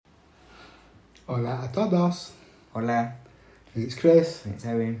Hola a todos. Hola. It's Chris. It's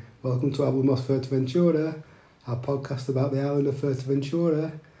Owen. Welcome to Hablamos Fuerteventura, our podcast about the island of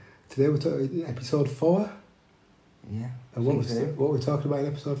Fuerteventura. Today we're talking episode 4. Yeah. And what we're talking about in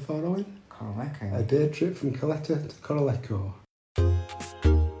episode 4, Owen? Corralejo. A day trip from Caleta to Corralejo.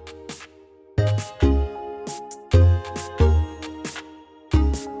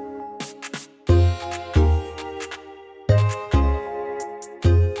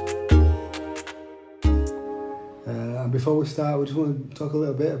 Before we start, we just want to talk a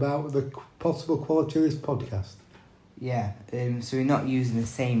little bit about the possible quality of this podcast. Yeah, so we're not using the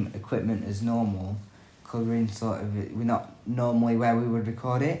same equipment as normal, because we're not normally where we would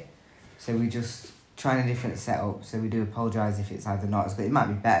record it, so we're just trying a different setup, so we do apologise if it's either not as good. It might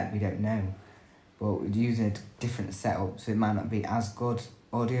be better, we don't know, but we're using a different setup, so it might not be as good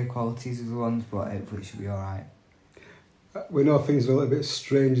audio qualities as the ones, but hopefully it should be alright. We know things are a little bit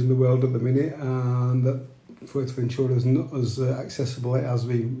strange in the world at the minute, and that Fuerteventura is not as accessible as it has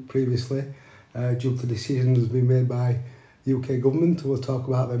been previously due to decisions being made by the UK government. We'll talk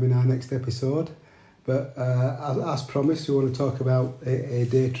about them in our next episode. But as promised, we want to talk about a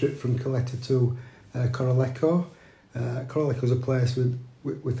day trip from Caleta to Corralejo. Corralejo is a place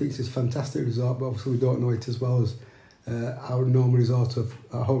we think is a fantastic resort, but obviously we don't know it as well as our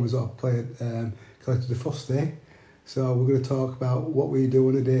home resort play at Caleta de Fuste. So we're going to talk about what we do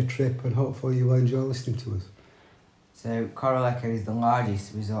on a day trip, and hopefully you will enjoy listening to us. So Corralejo is the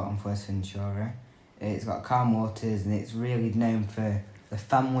largest resort on Fuerteventura. It's got calm waters and it's really known for the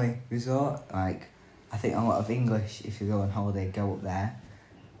family resort. Like, I think a lot of English, if you go on holiday, go up there,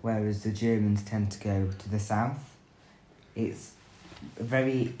 whereas the Germans tend to go to the south. It's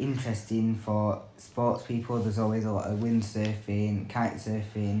very interesting for sports people. There's always a lot of windsurfing, kite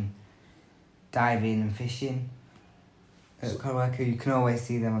surfing, diving and fishing. At Corralejo, you can always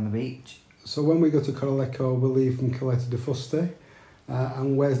see them on the beach. So when we go to Corralejo, we'll leave from Caleta de Fuste.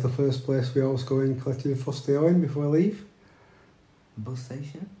 And where's the first place we always go in Caleta de Fuste, Owen, before we leave? Bus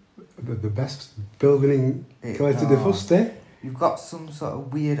station? The best building in Caleta de Fuste. You've got some sort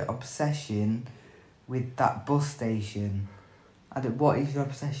of weird obsession with that bus station. What is your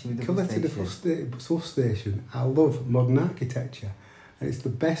obsession with the bus station? Caleta de Fuste bus station. I love modern architecture. And it's the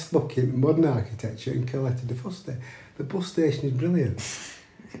best looking modern architecture in Caleta de Fuste. The bus station is brilliant.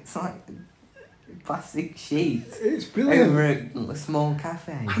 It's like plastic sheet. It's brilliant. Over a small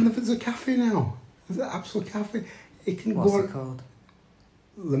cafe. And there's a cafe now. There's an absolute cafe. What's it called?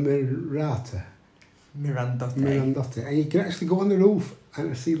 La Mirata. Mirandote. And you can actually go on the roof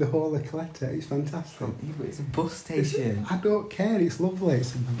and see the whole of Caleta. It's fantastic. Yeah, but it's a bus station. I don't care. It's lovely.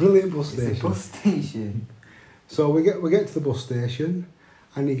 It's a brilliant bus station. It's a bus station. So we get to the bus station,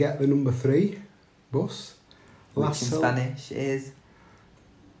 and you get the number 3 bus. Which in Spanish is?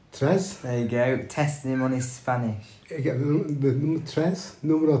 Tres. There you go. Testing him on his Spanish. You get the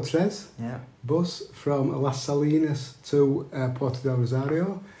numero tres yeah. bus from Las Salinas to Puerto del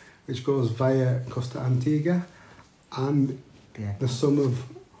Rosario, which goes via Costa Antigua, and the sum of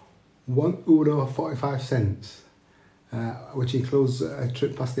 €1.45, which includes a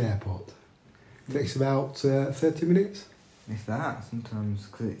trip past the airport. It takes about 30 minutes. If that, sometimes,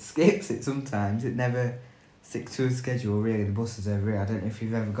 because it skips it sometimes. It never sticks to a schedule, really. The buses over here, I don't know if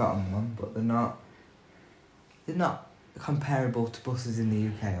you've ever got on one, but they're not comparable to buses in the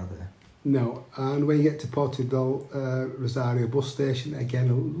UK, are they? No, and when you get to Puerto del Rosario bus station, again,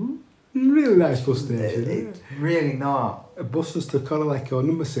 a really nice bus station. It's really not. Buses to Corralejo,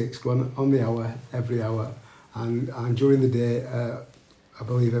 number 6, go on the hour, every hour, and during the day, I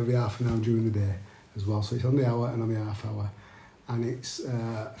believe every half an hour during the day as well. So it's on the hour and on the half hour, and it's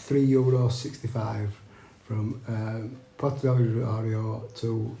 €3.65 from Puerto del Rosario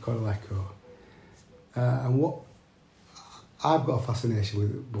to Corralejo. And what I've got a fascination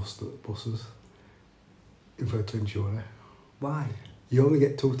with buses in Fuerteventura. Why? You only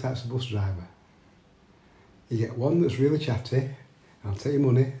get 2 types of bus driver. You get one that's really chatty, and I'll take your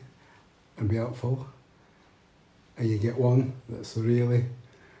money and be helpful. And you get one that's really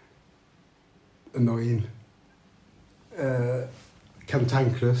annoying,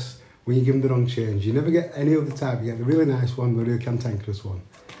 cantankerous, when you give them the wrong change. You never get any other type. You get the really nice one, the really cantankerous one.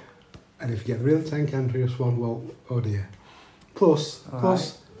 And if you get the really cantankerous one, well, oh dear. Plus,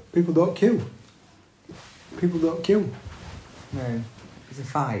 people don't queue. No, it's a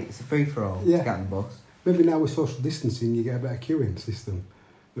fight. It's a free-for-all to get on the bus. Maybe now with social distancing, you get a better queuing system.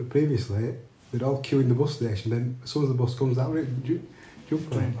 But previously, they'd all queue in the bus station, then as soon as the bus comes out,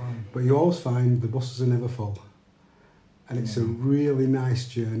 jump on it. But you always find the buses are never full. And it's a really nice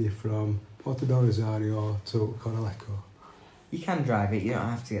journey from Puerto del Rosario to Corralejo. You can drive it, you don't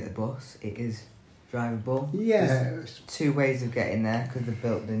have to get the bus. It is drivable. Yeah. There's 2 ways of getting there because they've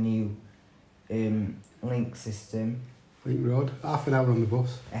built the new link system. Link Road, half an hour on the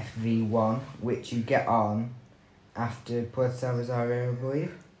bus. FV1, which you get on after Puerto Rosario, I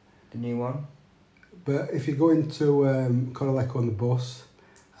believe. The new one. But if you go into Corralejo on the bus,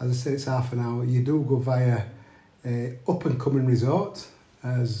 as I said, it's half an hour. You do go via a up-and-coming resort,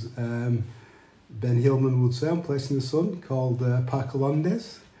 as Ben Hillman would say on Place in the Sun, called Parque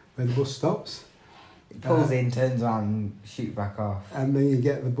Holandés, where the bus stops. It pulls in, turns around and shoots back off. And then you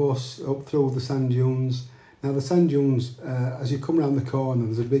get the bus up through the sand dunes. Now the sand dunes, as you come around the corner,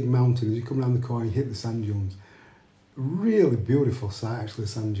 there's a big mountain. As you come around the corner, you hit the sand dunes. Really beautiful sight, actually,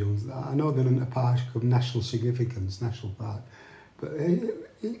 the sand dunes. I know they're in a park of national significance, national park, but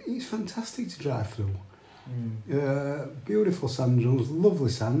it's fantastic to drive through. Beautiful sand dunes, lovely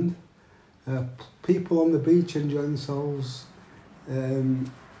sand. People on the beach enjoying themselves,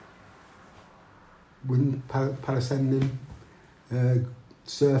 wind parasailing,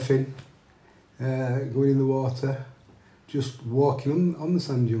 surfing, going in the water, just walking on the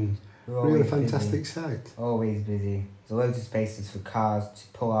sand dunes. Really fantastic sight. Always busy. There's loads of spaces for cars to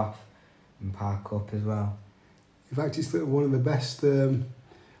pull off and park up as well. In fact, it's one of the best and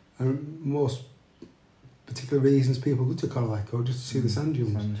most particular reasons people go to Corralejo, just to see the sand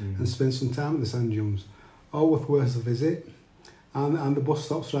dunes and spend some time at the sand dunes. All worth a visit. And the bus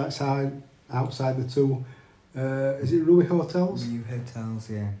stops right outside the 2, is it Rui Hotels? Rui Hotels,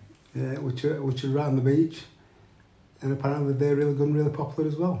 yeah. Yeah, which are right on the beach. And apparently they're really good and really popular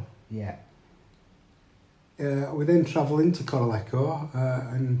as well. Yeah. We then travel into Corralejo,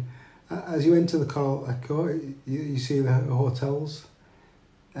 and as you enter the Corralejo, you see the hotels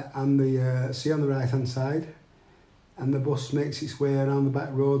and the sea on the right hand side, and the bus makes its way around the back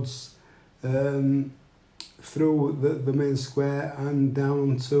roads through the main square and down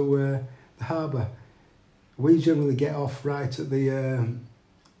onto the harbour. We generally get off right at the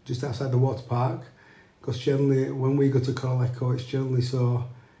just outside the water park, because generally when we go to Corralejo, it's generally so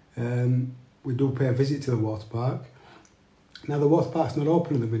we do pay a visit to the water park. Now the water park's not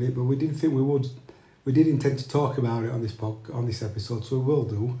open at the minute, but we didn't think we would. We did intend to talk about it on this episode, so we will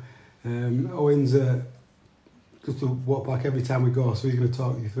do. Owen's goes to the water park every time we go, so he's going to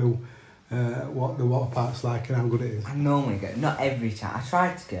talk you through what the water park's like and how good it is. I normally go, not every time. I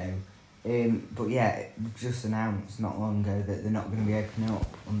tried to go, but yeah, it was just announced not long ago that they're not going to be opening up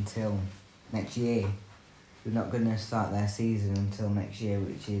until next year. They're not going to start their season until next year,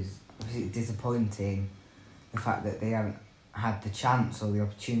 which is obviously disappointing. The fact that they haven't had the chance or the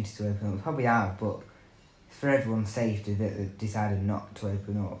opportunity to open up. They probably have, but it's for everyone's safety that they've decided not to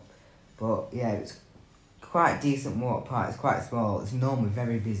open up. But yeah, it's quite a decent water park. It's quite small. It's normally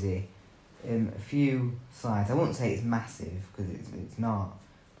very busy. A few slides. I wouldn't say it's massive because it's not,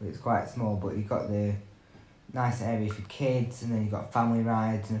 but it's quite small. But you've got the nice area for kids, and then you've got family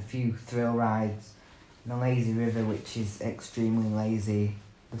rides and a few thrill rides. And the lazy river, which is extremely lazy.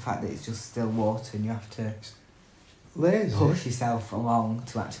 The fact that it's just still water and you have to push yourself along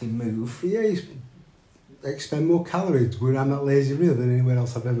to actually move. Yeah, you expend more calories going around that lazy river than anywhere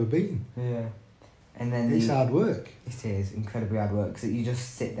else I've ever been. Yeah. And then it's hard work. It is incredibly hard work because you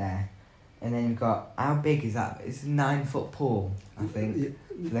just sit there, and then you've got, how big is that? It's a 9-foot pool, I think,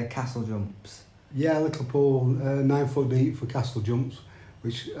 for their castle jumps. Yeah, a little pool, 9 foot deep for castle jumps,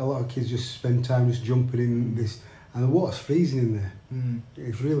 which a lot of kids just spend time just jumping in this, and the water's freezing in there.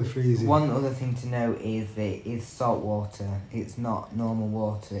 It's really freezing. One other thing to know is that it is salt water. It's not normal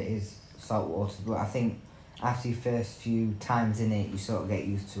water, it is salt water. But I think after your first few times in it, you sort of get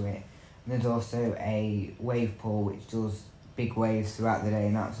used to it. And there's also a wave pool which does big waves throughout the day,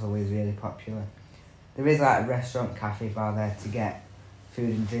 and that's always really popular. There is like a restaurant, cafe bar there to get food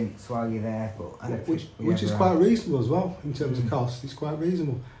and drinks while you're there, but I don't which is quite reasonable as well in terms of cost. It's quite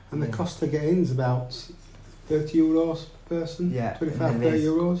reasonable, and the cost to get in is about €30 per person. Yeah, 25-30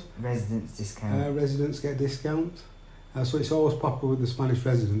 euros. Residents discount. Residents get a discount, so it's always popular with the Spanish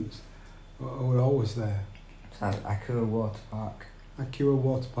residents. We're always there. So Acura Water Park. Acura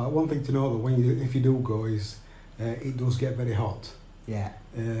Water Park. One thing to know though, if you do go, is it does get very hot. Yeah.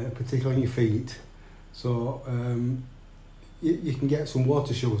 Particularly on your feet. So you can get some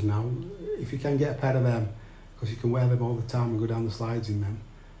water shoes now, if you can get a pair of them, because you can wear them all the time and go down the slides in them,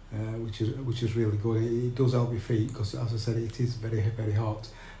 which is really good. It does help your feet because, as I said, it is very, very hot,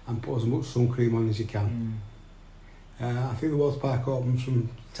 and put as much sun cream on as you can. I think the water park opens from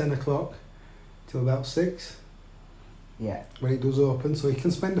 10 o'clock till about 6. Yeah. When it does open, so you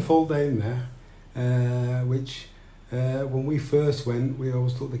can spend a full day in there, which when we first went, we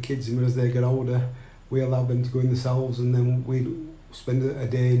always took the kids in, but as they get older, we allowed them to go in themselves, and then we'd spend a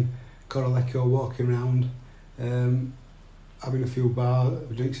day in Corralejo walking around, having a few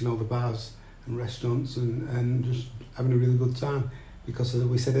drinks in all the bars and restaurants, and just having a really good time, because as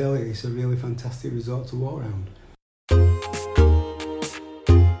we said earlier, it's a really fantastic resort to walk around.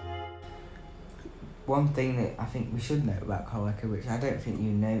 One thing that I think we should know about Corralejo, which I don't think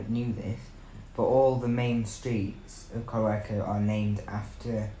you knew this, but all the main streets of Corralejo are named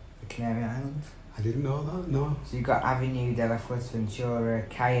after the Canary Islands. I didn't know that, no. So you've got Avenue de la Fuerteventura,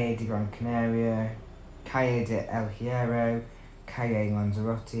 Calle de Gran Canaria, Calle de El Hierro, Calle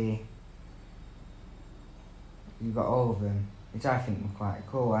Lanzarote. You've got all of them, which I think were quite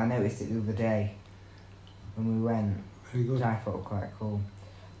cool. I noticed it the other day when we went, Very good. which I thought were quite cool.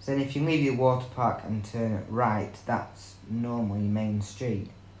 So then if you leave the water park and turn right, that's normally Main Street.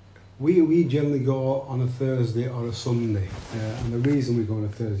 We generally go on a Thursday or a Sunday, and the reason we go on a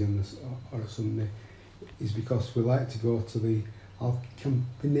Thursday or a Sunday is because we like to go to the El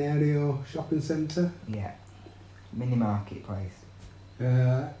Campanario shopping centre. Yeah, mini marketplace.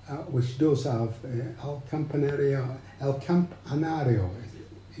 Which does have El Campanario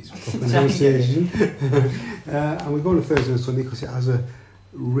is pronunciation. And we go on a Thursday and Sunday because it has a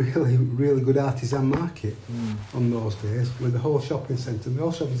really good artisan market on those days, with the whole shopping centre. The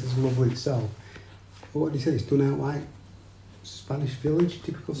whole shopping centre is lovely itself. But what do you say? It's done out like Spanish village,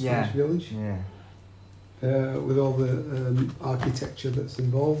 typical Spanish village. Yeah. With all the architecture that's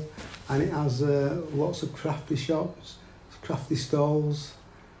involved, and it has lots of crafty shops, crafty stalls,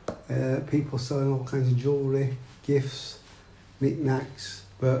 people selling all kinds of jewellery, gifts, knickknacks,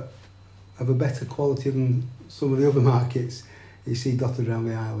 but of a better quality than some of the other markets you see dotted around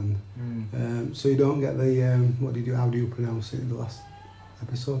the island. So you don't get the how do you pronounce it in the last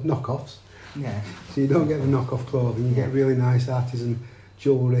episode? Knockoffs. Yeah. So you don't get the knockoff clothing. You get really nice artisan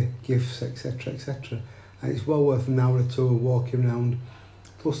jewellery, gifts, etc., etc. And it's well worth an hour or two of walking around.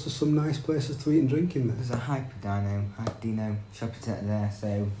 Plus, there's some nice places to eat and drink in there. There's a Hyperdino shopping centre there,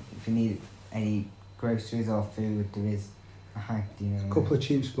 so if you need any groceries or food, there is a Hyperdino. A couple of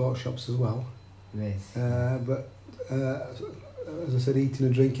cheap sports shops as well. There is. But as I said, eating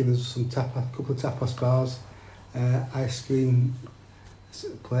and drinking, there's a couple of tapas bars, ice cream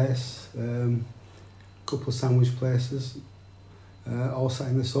place, couple of sandwich places, all sat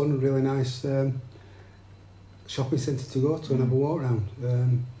in the sun. Really nice shopping centre to go to and have a walk around.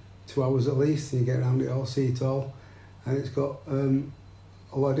 2 hours at least, and you get around it all, see it all, and it's got a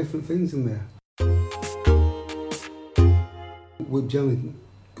lot of different things in there. We'd generally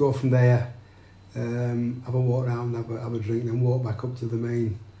go from there, have a walk around, have a drink, then walk back up to the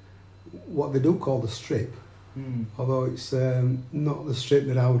main, what they do call the strip, although it's not the strip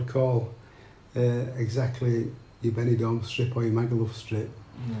that I would call exactly your Benidorm strip or your Magaluf strip.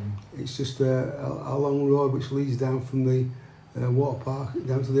 It's just a long road which leads down from the water park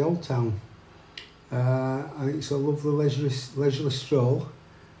down to the old town, and it's a lovely leisurely stroll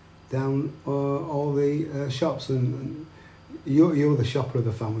down all the shops, and you're the shopper of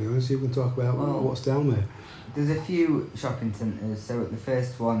the family, so you can talk about what's down there. There's a few shopping centres. So the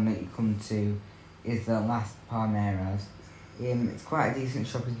first one that you come to is the Las Palmeras. It's quite a decent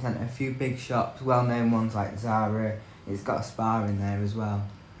shopping centre, a few big shops, well-known ones like Zara. It's got a spa in there as well.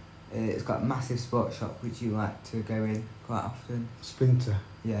 It's got a massive sports shop which you like to go in quite often. Sprinter.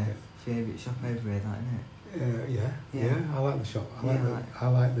 Yeah. Favourite shop over here, that, isn't it? Yeah, I like the shop. I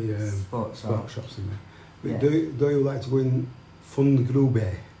like the sports shops in there. But do you like to go in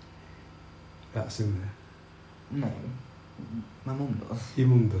Fundgrube? That's in there. No, my mum does. Your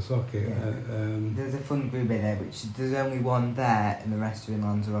mum does, okay. Yeah. There's a Fundgrube there, which there's only one there, and the rest are in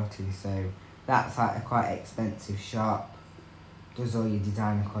Lanzarote. So that's like a quite expensive shop. Does all your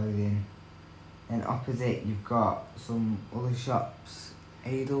designer clothing. And opposite you've got some other shops,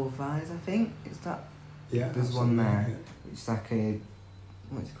 Edelweiss, I think. Is that? Yeah. There's one there, which is like a,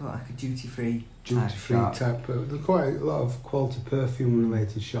 what's it called? Like a duty-free type. There's quite a lot of quality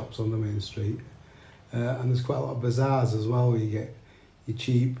perfume-related shops on the main street, and there's quite a lot of bazaars as well where you get your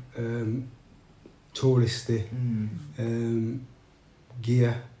cheap, touristy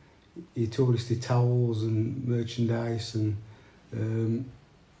gear, your touristy towels and merchandise, and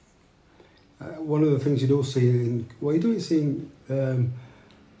one of the things you do see you don't see in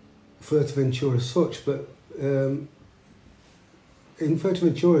Fuerteventura as such, but in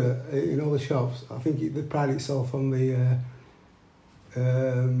Fuerteventura, in all the shops, I think they pride itself on the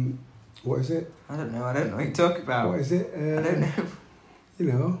what is it? I don't know what you're talking about. What is it? I don't know. You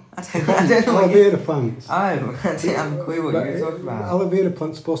know, I don't know. Aloe vera plants. Oh, I don't have a clue what you're talking about. Aloe vera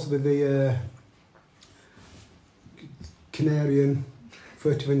plant's supposed to be the Canarian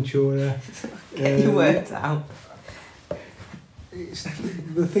Fuerteventura. Get your words out. It's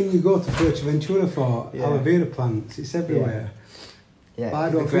the thing you go to Fuerteventura for, aloe vera plants, it's everywhere. Yeah, But I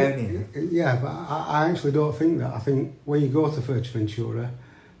don't think, but I actually don't think that. I think when you go to Fuerteventura,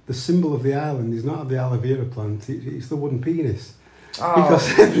 the symbol of the island is not the aloe vera plant, it's the wooden penis.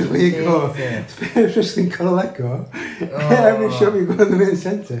 Because everywhere you go, especially in Corralejo, every shop you go in the main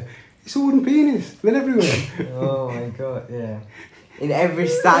centre, it's a wooden penis. They're everywhere. Oh my god, yeah. In every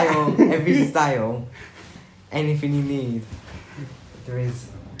style, anything you need, there is.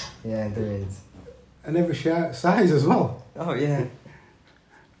 Yeah, there is. And every size as well. Oh yeah.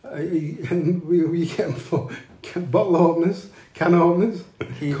 And we get them for bottle openers, can openers,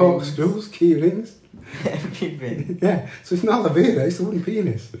 corkscrews, key rings. Everything. Yeah, so it's not aloe vera, it's a wooden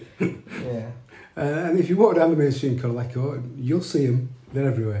penis. Yeah. And if you walk down the main street in Corralejo, you'll see them. They're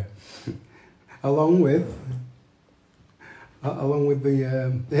everywhere. Along with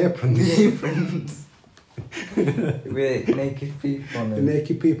the aprons. The aprons. With naked people on them. The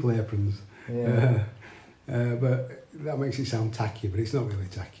naked people aprons. Yeah. But that makes it sound tacky, but it's not really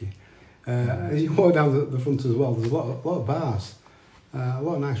tacky. As you walk down the front as well, there's a lot of bars, a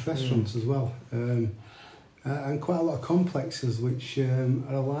lot of nice restaurants as well, and quite a lot of complexes which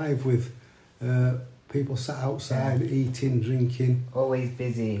are alive with people sat outside eating, drinking. Always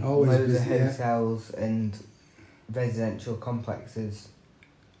busy. Loads of hotels and residential complexes.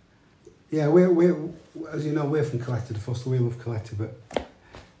 Yeah, we're as you know, we're from Collected Foster. We love Collected, but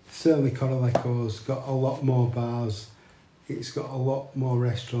certainly Corralejo's got a lot more bars. It's got a lot more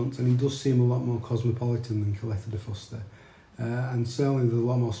restaurants, and it does seem a lot more cosmopolitan than Collected Foster. And certainly there's a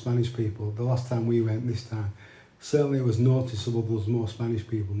lot more Spanish people. The last time we went this time, certainly it was noticeable there was more Spanish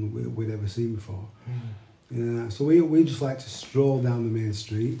people than we'd ever seen before. So we just like to stroll down the main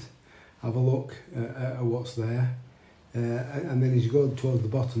street, have a look at what's there, and then as you go towards the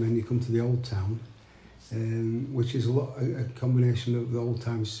bottom end, you come to the Old Town, which is a combination of the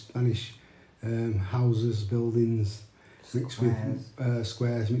old-time Spanish houses, buildings, mixed with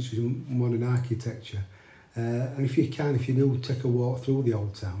squares, mixed with modern architecture. And if you do take a walk through the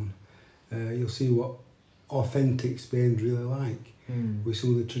Old Town, you'll see what authentic Spain's really like. With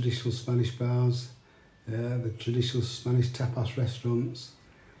some of the traditional Spanish bars, the traditional Spanish tapas restaurants,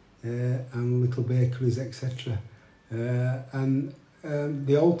 and little bakeries, etc. And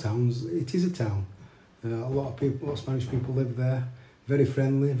the Old Towns, it is a town. A lot of Spanish people live there. Very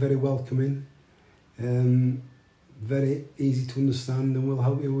friendly, very welcoming, very easy to understand, and will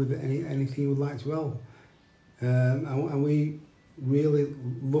help you with anything you would like to help. And we really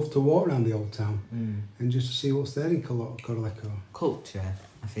love to walk around the Old Town and just to see what's there in Corralejo. Culture.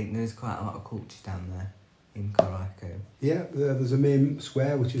 I think there's quite a lot of culture down there in Corralejo. Yeah, there's a main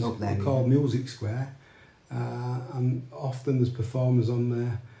square which is called Music Square, and often there's performers on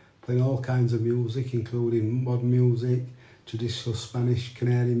there playing all kinds of music, including modern music, traditional Spanish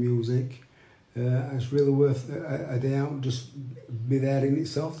Canary music. And it's really worth a day out, just be there in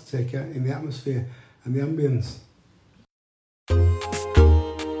itself to take in the atmosphere and the ambience.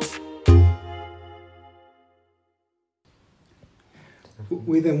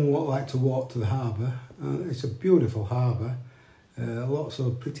 We then like to walk to the harbour. It's a beautiful harbour. Lots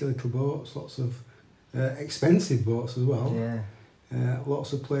of pretty little boats, lots of expensive boats as well. Yeah.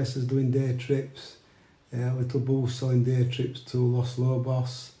 Lots of places doing day trips. Little booths selling day trips to Los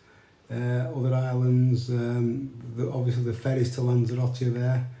Lobos, other islands. Obviously the ferries to Lanzarote are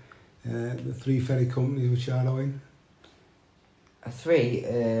there. The 3 ferry companies which are going. 3?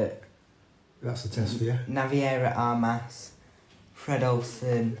 That's a test for you. Naviera Armas, Fred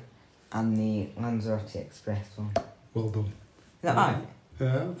Olsen, and the Lanzarote Express one. Well done. Is that right?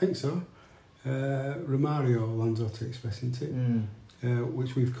 I think so. Romario Lanzarote Express, isn't it?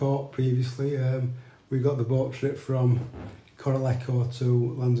 Which we've caught previously. We got the boat trip from Corralejo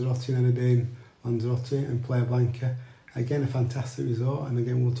to Lanzarote and Enadine, Lanzarote and Playa Blanca. Again, a fantastic resort, and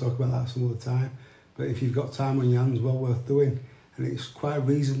again we'll talk about that some other time. But if you've got time on your hands, well worth doing, and it's quite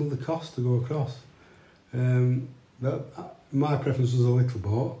reasonable the cost to go across. But my preference was a little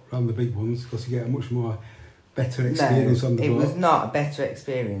boat rather than the big ones, because you get a much more better experience on the boat. It was not a better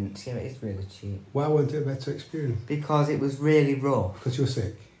experience. Yeah, it's really cheap. Why wasn't it a better experience? Because it was really rough. Because you were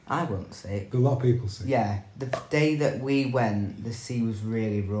sick? I wasn't sick. A lot of people sick. Yeah, the day that we went, the sea was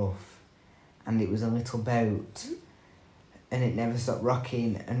really rough, and it was a little boat, and it never stopped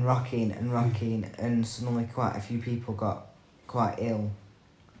rocking and rocking and rocking, and suddenly quite a few people got quite ill.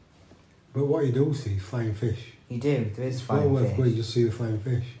 But what you do see is flying fish. You do, there is flying fish. Well worth going just see the flying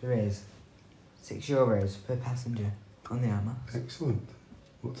fish. There is. €6 per passenger on the Armas. Excellent.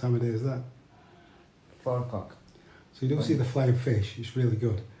 What time of day is that? 4 o'clock. So you don't see the flying fish. It's really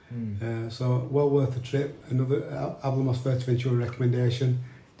good. So well worth the trip. Another Hablamos Fuerteventura recommendation.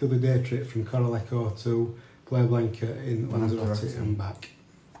 Do the day trip from Corralejo to Playa Blanca in Lanzarote and back.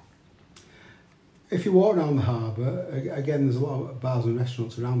 If you walk around the harbour, again there's a lot of bars and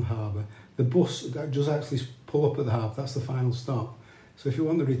restaurants around the harbour. The bus that does actually pull up at the harbour, that's the final stop. So if you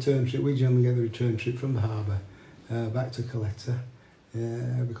want the return trip, we generally get the return trip from the harbour back to Caleta,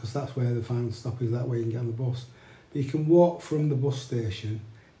 because that's where the final stop is, that way you can get on the bus. But you can walk from the bus station,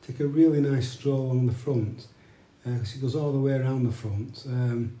 take a really nice stroll along the front, because it goes all the way around the front.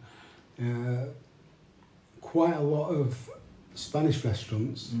 Quite a lot of Spanish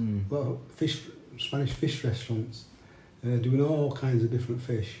restaurants, a lot of Spanish fish restaurants, doing all kinds of different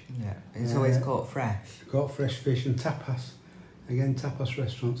fish. Yeah, it's always caught fresh. Caught fresh fish and tapas. Again, tapas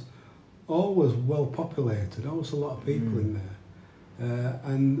restaurants. Always well populated, always a lot of people in there.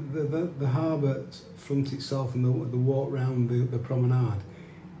 And the harbour front itself and the walk round the promenade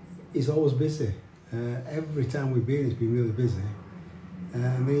is always busy. Every time we've been, it's been really busy.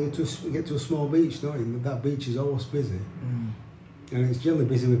 And then you get to a small beach, don't you? That beach is always busy. And it's generally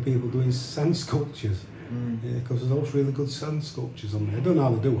busy with people doing sand sculptures, because there's always really good sand sculptures on there. I don't know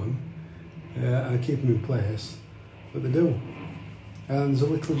how they do them, and keep them in place, but they do. And there's a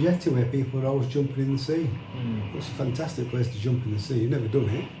little jetty where people are always jumping in the sea. It's a fantastic place to jump in the sea. You've never done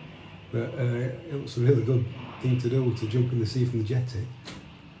it, but it's a really good thing to do, to jump in the sea from the jetty.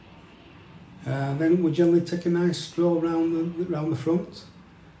 And then we generally take a nice stroll round the front,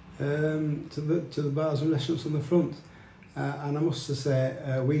 to the bars and restaurants on the front. And I must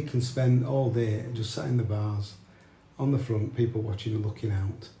say, we can spend all day just sat in the bars, on the front, people watching and looking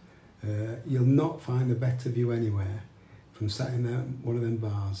out. You'll not find a better view anywhere from sat in one of them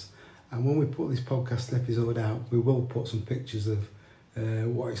bars. And when we put this podcast episode out, we will put some pictures of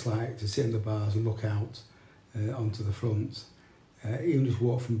what it's like to sit in the bars and look out onto the front. Even just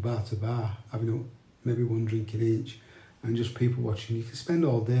walk from bar to bar, having maybe one drink in each, and just people watching. You can spend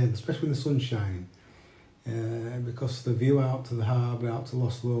all day, especially when the sun's shining. Because the view out to the harbour, out to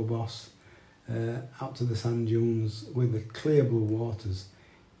Los Lobos, out to the sand dunes with the clear blue waters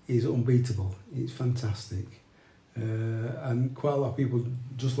is unbeatable. It's fantastic. And quite a lot of people,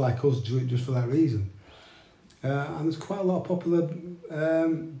 just like us, do it just for that reason. And there's quite a lot of popular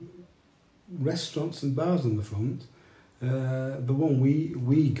restaurants and bars on the front. The one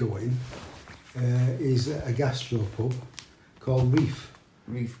we go in is a gastro pub called Reef.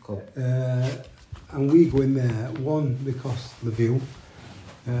 Reef Club. And we go in there, one, because the view,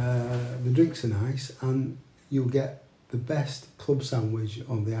 the drinks are nice, and you'll get the best club sandwich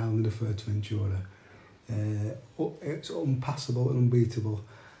on the island of Fuerteventura. It's unpassable and unbeatable.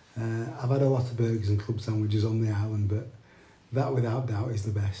 I've had a lot of burgers and club sandwiches on the island, but that without doubt is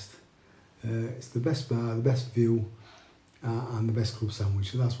the best. It's the best bar, the best view, and the best club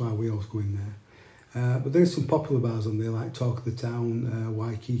sandwich, so that's why we always go in there. But there's some popular bars on there, like Talk of the Town,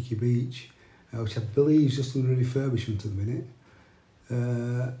 Waikiki Beach, which I believe is just under refurbishment at the minute.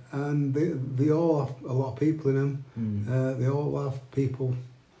 And they all have a lot of people in them. They all have people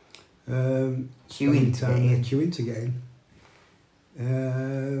queuing to get in.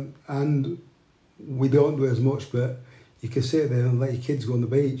 And we don't do it as much, but you can sit there and let your kids go on the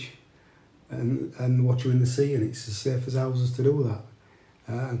beach and watch them in the sea, and it's as safe as houses to do that.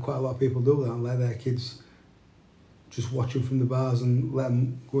 And quite a lot of people do that and let their kids just watch them from the bars and let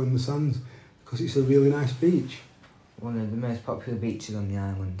them go in the sands, because it's a really nice beach. One of the most popular beaches on the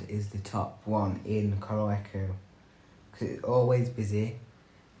island is the top one in Corralejo, because it's always busy,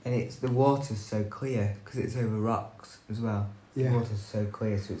 and the water's so clear because it's over rocks as well. Yeah. The water's so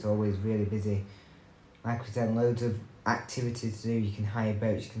clear, so it's always really busy. Like we said, loads of activities to do. You can hire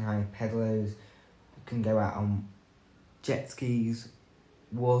boats, you can hire pedalers, you can go out on jet skis,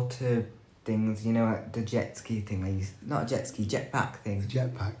 water things, like the jet ski thing, not a jet ski, jetpack thing.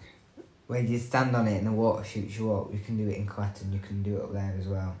 Jetpack. Where you stand on it and the water shoots you up. You can do it in Caleta and you can do it up there as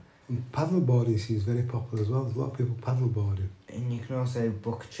well. And paddleboarding seems very popular as well. There's a lot of people paddleboarding. And you can also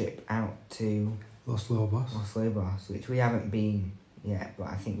book a trip out to Los Lobos. Los Lobos, which we haven't been yet, but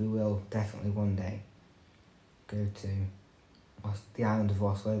I think we will definitely one day go to the island of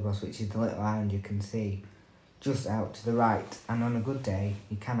Los Lobos, which is the little island you can see just out to the right. And on a good day,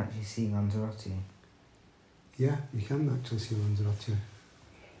 you can actually see Lanzarote. Yeah, you can actually see Lanzarote.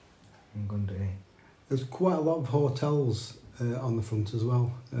 On a good day. There's quite a lot of hotels on the front as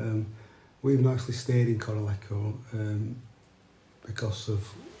well. We've not actually stayed in Corralejo because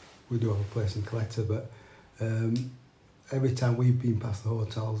we do have a place in Caleta, but every time we've been past the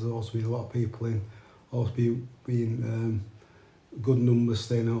hotels, there's also been a lot of people in, also been good numbers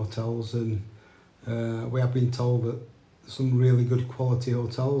staying in hotels, and We have been told that some really good quality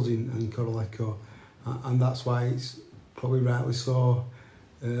hotels in Corralejo, and that's why it's probably rightly so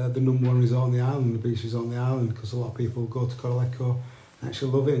the number one resort on the island, the beach resort on the island, because a lot of people go to Corralejo and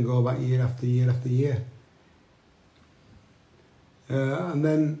actually love it and go back year after year after year. And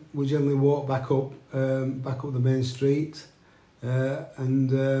then we generally walk back up the main street and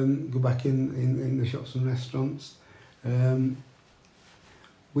go back in the shops and restaurants.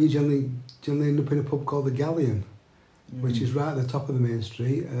 We generally end up in a pub called the Galleon, which is right at the top of the main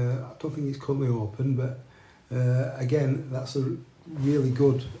street. I don't think it's currently open, but again, that's a really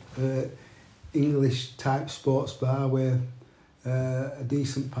good English type sports bar with a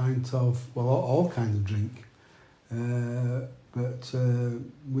decent pint of, well, all kinds of drink. But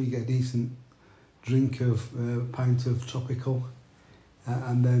we get a decent drink of pint of tropical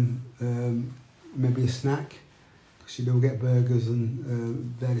and then maybe a snack, because you do get burgers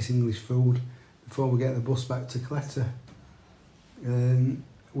and various English food before we get the bus back to Caleta.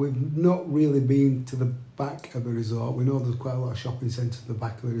 We've not really been to the back of the resort. We know there's quite a lot of shopping centres at the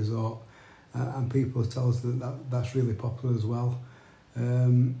back of the resort, and people tell us that's really popular as well.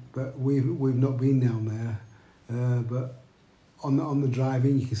 But we've not been down there. But on the drive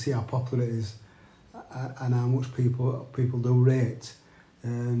in, you can see how popular it is and how much people do rate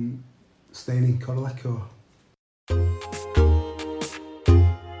staying in Corralejo.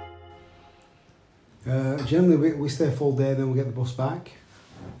 Generally, we stay a full day, then we get the bus back.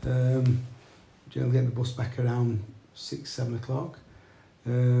 Generally get the bus back around 6-7 o'clock.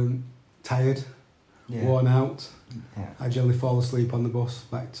 Tired, worn out. Yeah. I generally fall asleep on the bus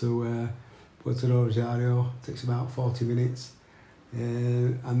back to Puerto Rosario. Takes about 40 minutes.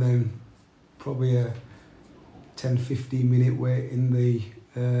 And then probably a 10-15 minute wait in the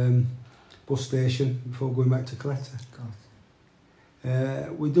bus station before going back to Caleta.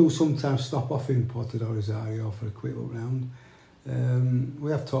 We do sometimes stop off in Puerto Rosario for a quick look round.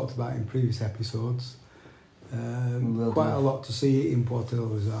 We have talked about in previous episodes. Quite a lot to see in Puerto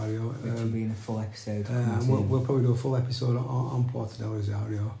Rosario. Which will be in a full episode. We'll probably do a full episode on Puerto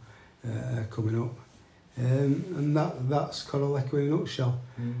Rosario coming up. And that's Corralejo in a nutshell.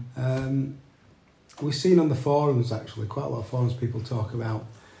 We've seen on the forums, actually, quite a lot of forums people talk about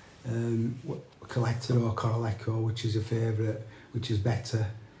Caleta or Corralejo, which is your favourite, which is better.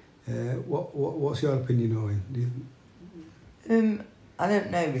 What's your opinion, Owen? I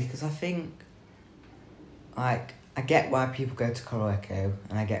don't know, because I think, like, I get why people go to Corralejo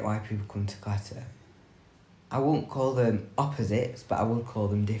and I get why people come to Caleta. I wouldn't call them opposites, but I would call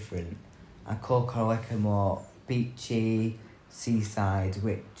them different. I call Corralejo more beachy, seaside,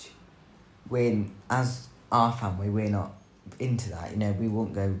 which as our family, we're not into that. You know, we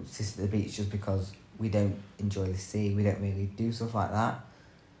won't go sit at the beach just because we don't enjoy the sea. We don't really do stuff like that.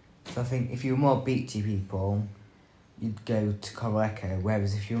 So I think if you're more beachy people, you'd go to Corralejo,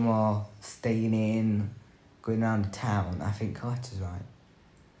 whereas if you're more staying in, going around the town, I think Caleta's right.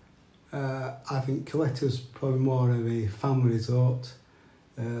 I think Caleta's probably more of a family resort.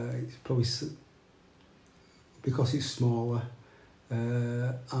 It's probably because it's smaller,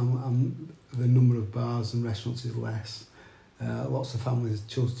 and the number of bars and restaurants is less. Lots of families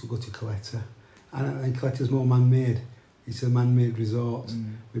choose to go to Caleta, and Caleta's more man-made. It's a man-made resort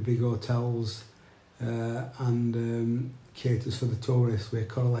with big hotels and caters for the tourists. Where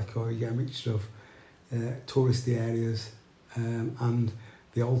Corralejo, you get a mixture of touristy areas and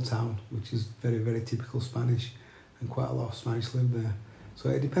the old town, which is very, very typical Spanish, and quite a lot of Spanish live there. So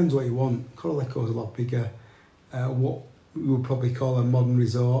it depends what you want. Corralejo is a lot bigger. What we would probably call a modern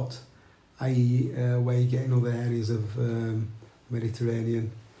resort, i.e. Where you get in other areas of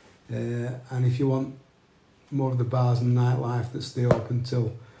Mediterranean. And if you want more of the bars and nightlife that stay open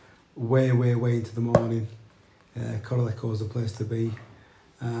till way into the morning, Corralejo is the place to be.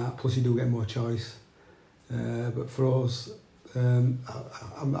 Plus you do get more choice. But for us, I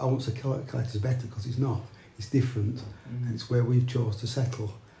won't say Caleta's better, because it's not. It's different, and it's where we've chose to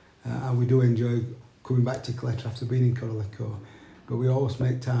settle. And we do enjoy coming back to Caleta after being in Corralejo. But we always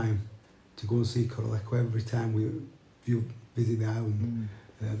make time to go and see Corralejo every time we visit the island,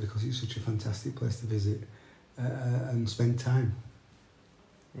 because it's such a fantastic place to visit and spend time.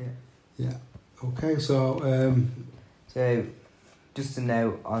 Yeah. Okay, so just a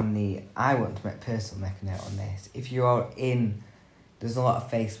note on I want to make a note on this. If you are there's a lot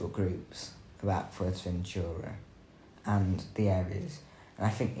of Facebook groups about Fuerteventura and the areas, and I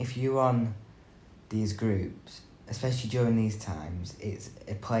think if you're on these groups, especially during these times, it's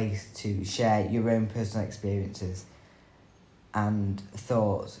a place to share your own personal experiences and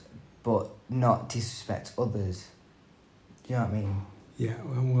thoughts, but not disrespect others. Do you know what I mean? Yeah,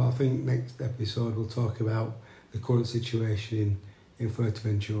 well, I think next episode we'll talk about the current situation in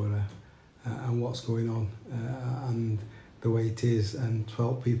Fuerteventura and what's going on and the way it is, and to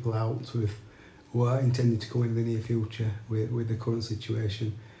help people out with who are intending to go in the near future with the current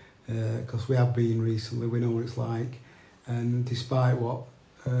situation. Because we have been recently, we know what it's like, and despite what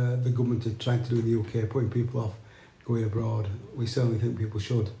the government are trying to do in the UK, putting people off going abroad, we certainly think people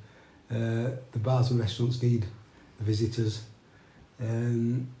should. The bars and restaurants need the visitors,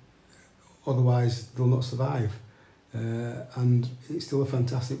 otherwise they'll not survive. And it's still a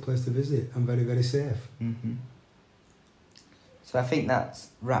fantastic place to visit and very, very safe. Mm-hmm. So I think that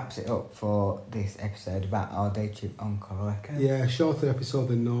wraps it up for this episode about our day trip on Corralejo. Yeah, a shorter episode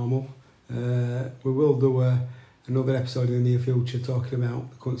than normal. We will do another episode in the near future talking about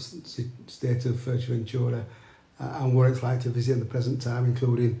the current state of Fuerteventura and what it's like to visit at the present time,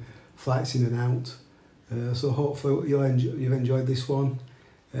 including flights in and out. So hopefully you've enjoyed this one.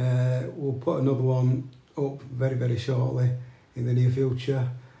 We'll put another one up very, very shortly in the near future.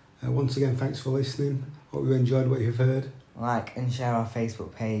 Once again, thanks for listening. Hope you enjoyed what you've heard. Like and share our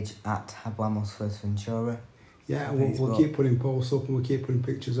Facebook page at Hablamos Fuerteventura. Yeah, we'll keep putting posts up and we'll keep putting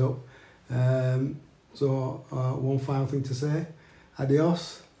pictures up. So one final thing to say.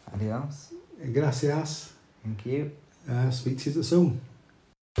 Adios. Adios. Gracias. Thank you. Speak to you soon.